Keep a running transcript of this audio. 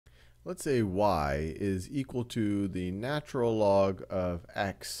Let's say y is equal to the natural log of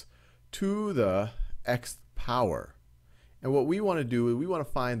x to the xth power. And what we want to do is we want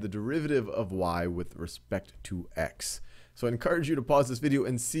to find the derivative of y with respect to x. So I encourage you to pause this video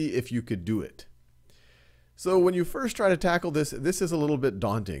and see if you could do it. So when you first try to tackle this, this is a little bit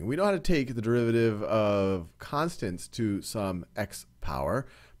daunting. We know how to take the derivative of constants to some x power,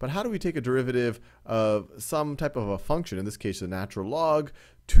 but how do we take a derivative of some type of a function, in this case the natural log,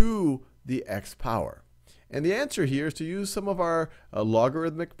 to the x power? And the answer here is to use some of our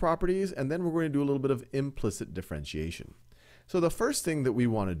logarithmic properties, and then we're going to do a little bit of implicit differentiation. So the first thing that we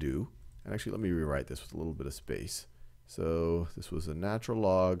want to do, and actually let me rewrite this with a little bit of space. So this was a natural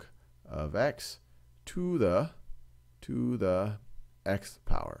log of x to the xth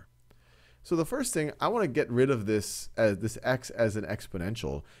power. So the first thing, I want to get rid of this x as an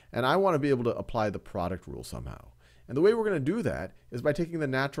exponential, and I want to be able to apply the product rule somehow. And the way we're going to do that is by taking the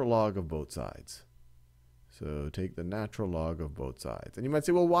natural log of both sides. So take the natural log of both sides. And you might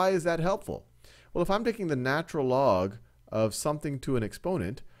say, well, why is that helpful? Well, if I'm taking the natural log of something to an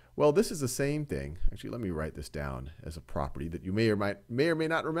exponent, well, this is the same thing. Actually, let me write this down as a property that you may or may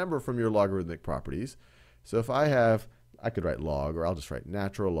not remember from your logarithmic properties. So if I could write log, or I'll just write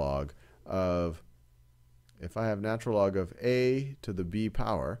natural log of, if I have natural log of a to the b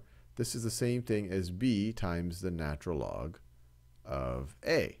power, this is the same thing as b times the natural log of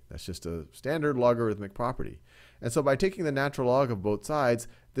a. That's just a standard logarithmic property. And so by taking the natural log of both sides,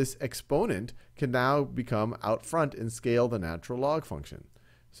 this exponent can now become out front and scale the natural log function.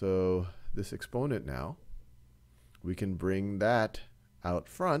 So this exponent now, we can bring that out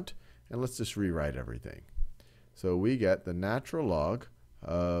front, and let's just rewrite everything. So we get the natural log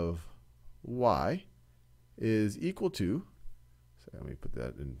of y is equal to, so let me put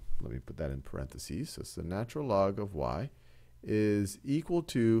that in parentheses. So it's the natural log of y is equal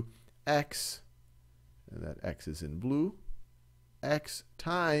to x, and that x is in blue, x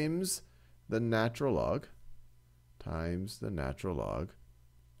times the natural log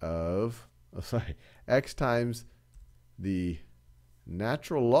of, x times the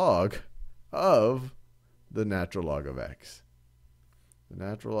natural log of the natural log of x. The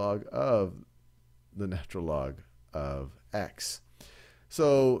natural log of the natural log of x.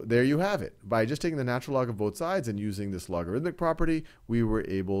 So there you have it. By just taking the natural log of both sides and using this logarithmic property, we were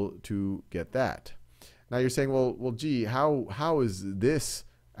able to get that. Now you're saying, well, gee, how is this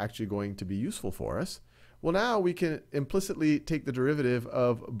actually going to be useful for us? Well, now we can implicitly take the derivative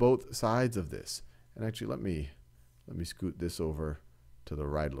of both sides of this. And actually, let me scoot this over to the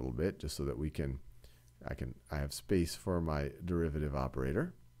right a little bit, just so that I have space for my derivative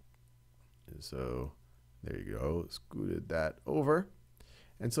operator. And so there you go, scooted that over.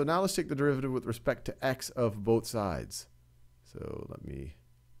 And so now let's take the derivative with respect to x of both sides. So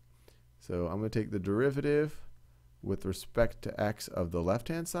I'm going to take the derivative with respect to x of the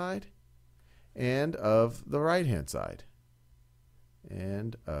left-hand side and of the right-hand side.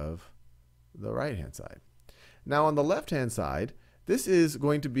 Now on the left-hand side, this is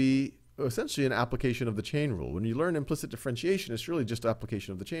going to be essentially an application of the chain rule. When you learn implicit differentiation, it's really just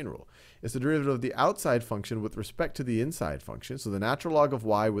application of the chain rule. It's the derivative of the outside function with respect to the inside function. So the natural log of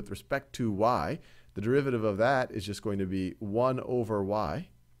y with respect to y, the derivative of that is just going to be 1 over y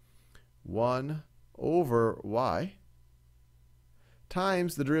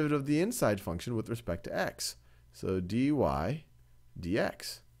times the derivative of the inside function with respect to x. So dy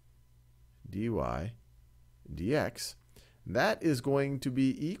dx. That is going to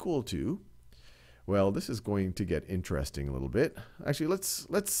be equal to, well, this is going to get interesting a little bit. Actually,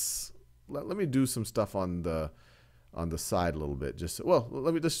 let me do some stuff on the side a little bit.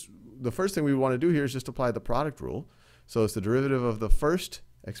 The first thing we want to do here is just apply the product rule. So it's the derivative of the first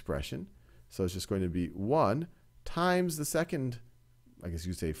expression. So it's just going to be 1 times the second, I guess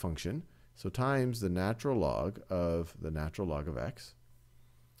you say function. So times the natural log of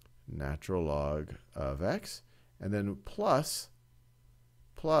x, and then plus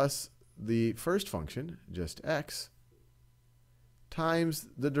the first function, just x, times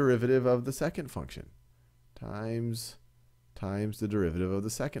the derivative of the second function, times the derivative of the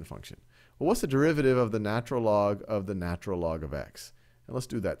second function. Well, what's the derivative of the natural log of x? And let's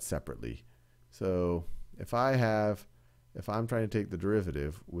do that separately. So if I'm trying to take the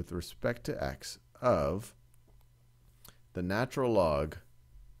derivative with respect to x of the natural log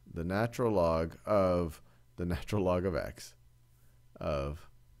of the natural log of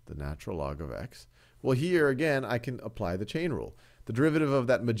x, well, here again I can apply the chain rule. The derivative of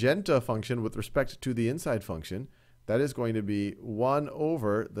that magenta function with respect to the inside function, that is going to be 1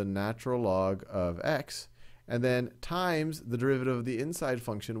 over the natural log of x. and then times the derivative of the inside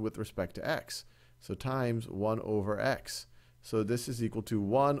function with respect to x. So times 1 over x. So this is equal to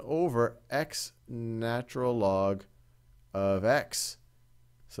 1 over x natural log of x.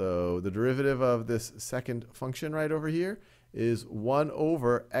 So the derivative of this second function right over here is 1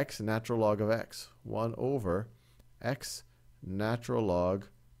 over x natural log of x. 1 over x natural log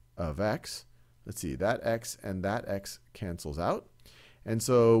of x. Let's see, that x and that x cancels out. And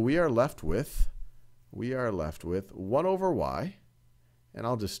so we are left with 1 over y, and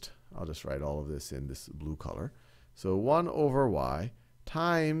I'll just write all of this in this blue color. So 1 over y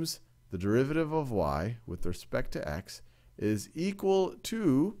times the derivative of y with respect to x is equal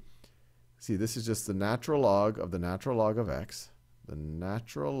to, see, this is just the natural log of the natural log of x, the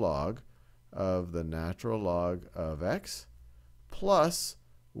natural log of the natural log of x, plus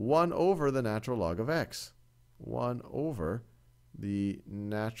 1 over the natural log of x. 1 over the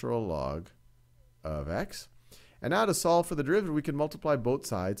natural log of x. And now to solve for the derivative, we can multiply both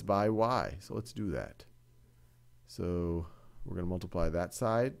sides by y. So let's do that. So we're going to multiply that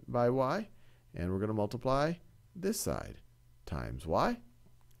side by y, and we're going to multiply this side times y.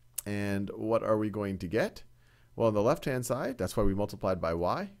 And what are we going to get? Well, on the left-hand side, that's why we multiplied by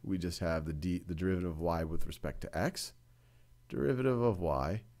y. We just have the derivative of y with respect to x. Derivative of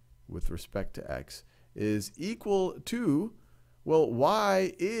y with respect to x is equal to, well,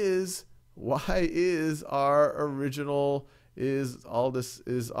 y is our original,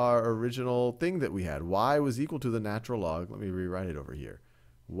 our original thing that we had. Y was equal to the natural log. Let me rewrite it over here.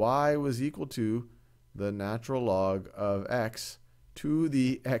 Y was equal to the natural log of x to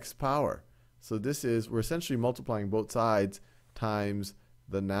the x power. So this is, we're essentially multiplying both sides times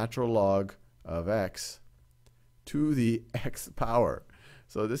the natural log of x to the x power.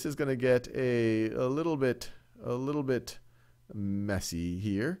 So this is going to get a little bit messy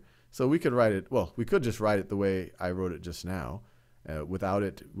here. So we could write it, well, we could just write it the way I wrote it just now, without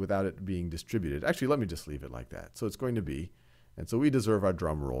it being distributed. Actually, let me just leave it like that. So it's going to be, and so we deserve our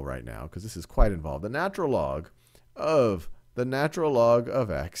drum roll right now because this is quite involved. The natural log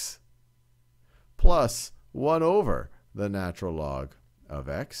of x plus 1 over the natural log of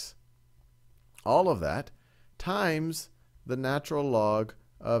x, all of that, times the natural log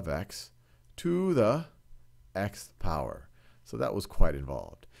of x to the x power. So that was quite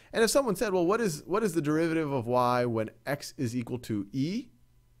involved. And if someone said, well, what is the derivative of y when x is equal to e?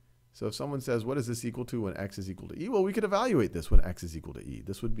 So if someone says, what is this equal to when x is equal to e? Well, we could evaluate this when x is equal to e.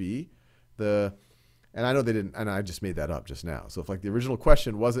 This would be the, and I know they didn't, and I just made that up just now. So if like the original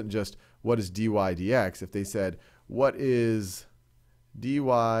question wasn't just what is dy dx, if they said, what is dy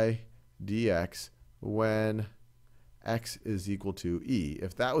dx when x is equal to e?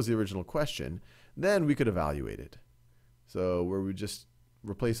 If that was the original question, then we could evaluate it. So where we just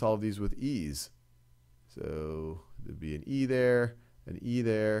replace all of these with e's. So there'd be an e there, an e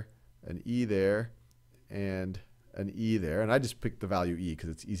there, an e there, and an e there. And I just picked the value e because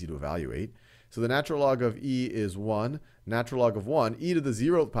it's easy to evaluate. So the natural log of e is 1. Natural log of 1, e to the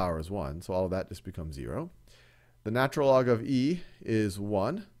 0th power is 1. So all of that just becomes 0. The natural log of e is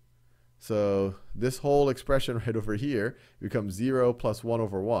 1. So this whole expression right over here becomes 0 plus 1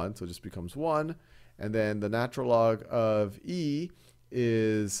 over 1. So it just becomes 1. And then the natural log of e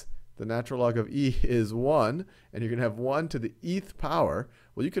is 1, and you're going to have 1 to the eth power.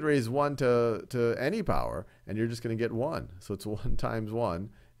 Well, you could raise 1 to any power, and you're just going to get 1. So it's 1 times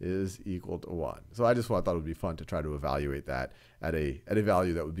 1 is equal to 1. So I just thought it would be fun to try to evaluate that at a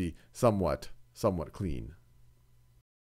value that would be somewhat clean.